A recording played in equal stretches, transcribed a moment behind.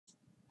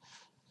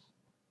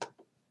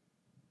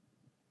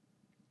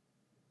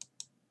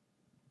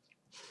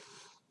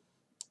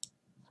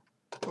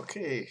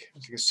Okay,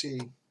 as you can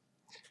see,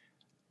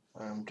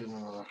 I'm doing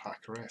another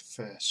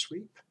hackRF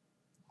sweep.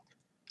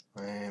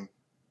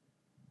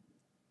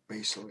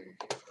 Basically,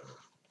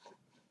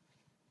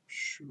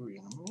 show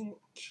you in a minute.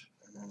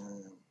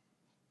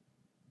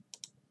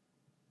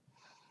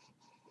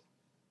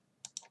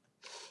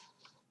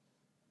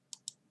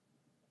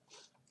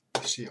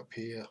 You see up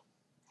here,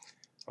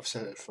 I've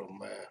set it from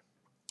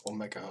 1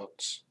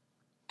 megahertz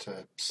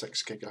to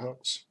 6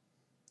 gigahertz.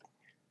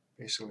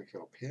 Basically,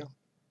 up here.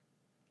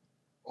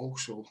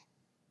 Also,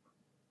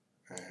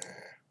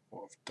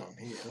 what I've done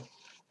here, I'll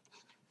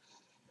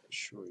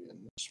show you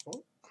in this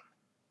one.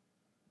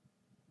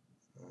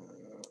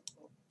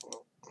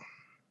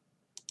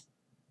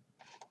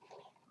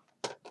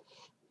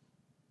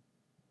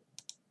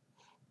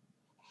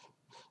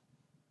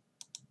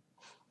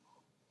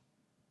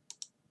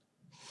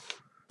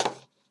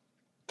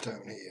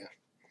 Down here,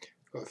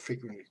 got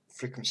the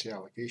frequency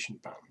allocation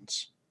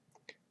bands,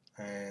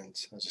 and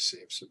as I say,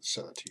 I've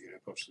set that to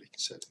Europe. Obviously, you can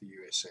set it to the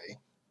USA.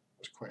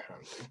 It's quite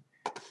handy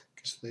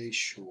because they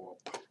show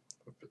up.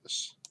 I'll put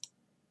this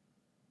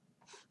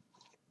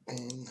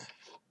in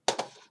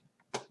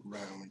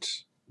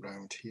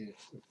round here.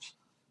 Oops.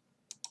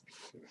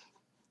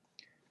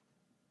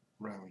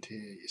 Round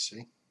here, you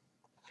see.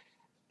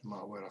 No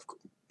matter where I've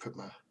put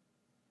my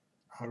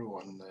arrow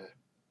on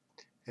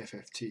the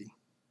FFT,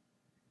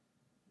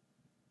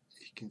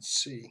 you can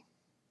see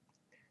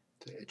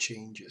that it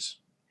changes.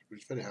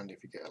 It's very handy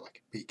if you get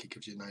like a peak. It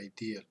gives you an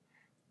idea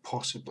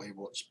possibly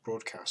what's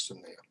broadcast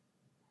in there.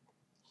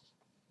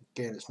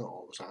 Again, it's not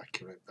always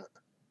accurate, but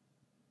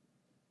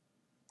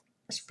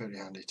it's very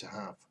handy to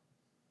have.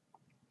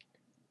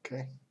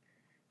 Okay,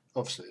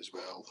 obviously as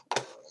well,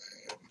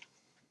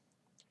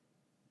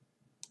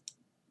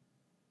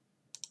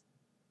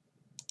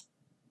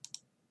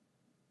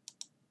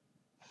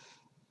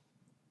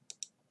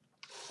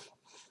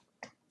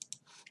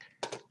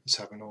 it's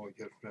having all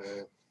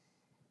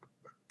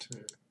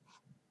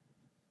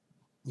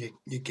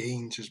your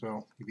gains as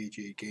well, your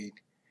VGA gain.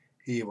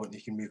 Here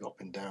you can move up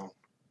and down,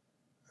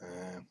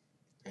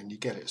 and you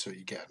get it so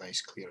you get a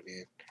nice clear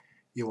gain.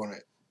 You want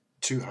it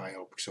too high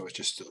up, so it's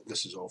just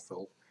this is all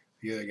full.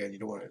 Here again, you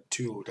don't want it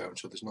too low down,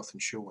 so there's nothing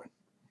showing.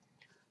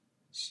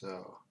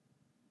 So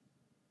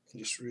you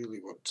just really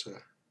want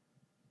to,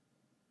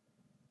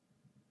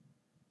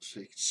 so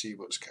you can see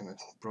what's kind of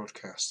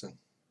broadcasting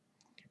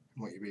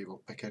and what you'll be able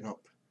to pick it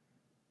up.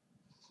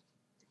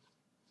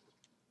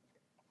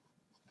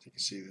 As you can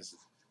see,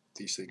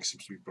 these things seem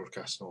to be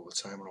broadcasting all the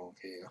time along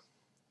here,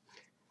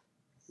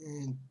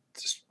 and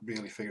just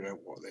really figure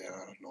out what they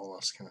are and all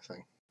that kind of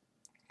thing,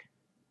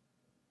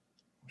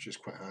 which is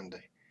quite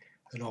handy.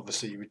 And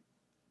obviously you would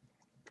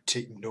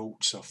take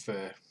notes of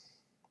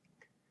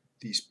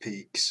these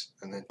peaks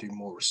and then do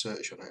more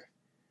research on it.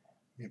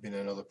 Maybe in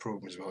another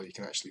program as well, you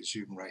can actually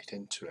zoom right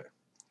into it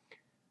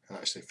and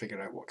actually figure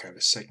out what kind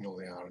of signal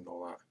they are and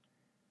all that,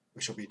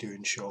 which I'll be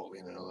doing shortly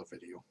in another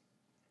video.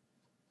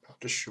 I'll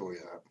just show you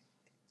that.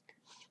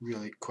 It's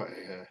really quite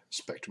a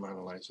spectrum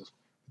analyzer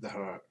with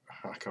the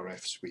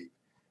hackRF sweep.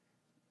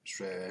 It's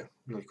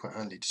really quite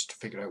handy just to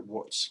figure out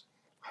what's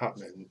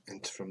happening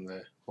from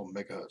the 1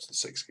 megahertz to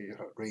 6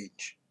 gigahertz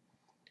range.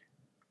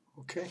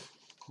 Okay,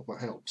 hope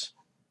that helps.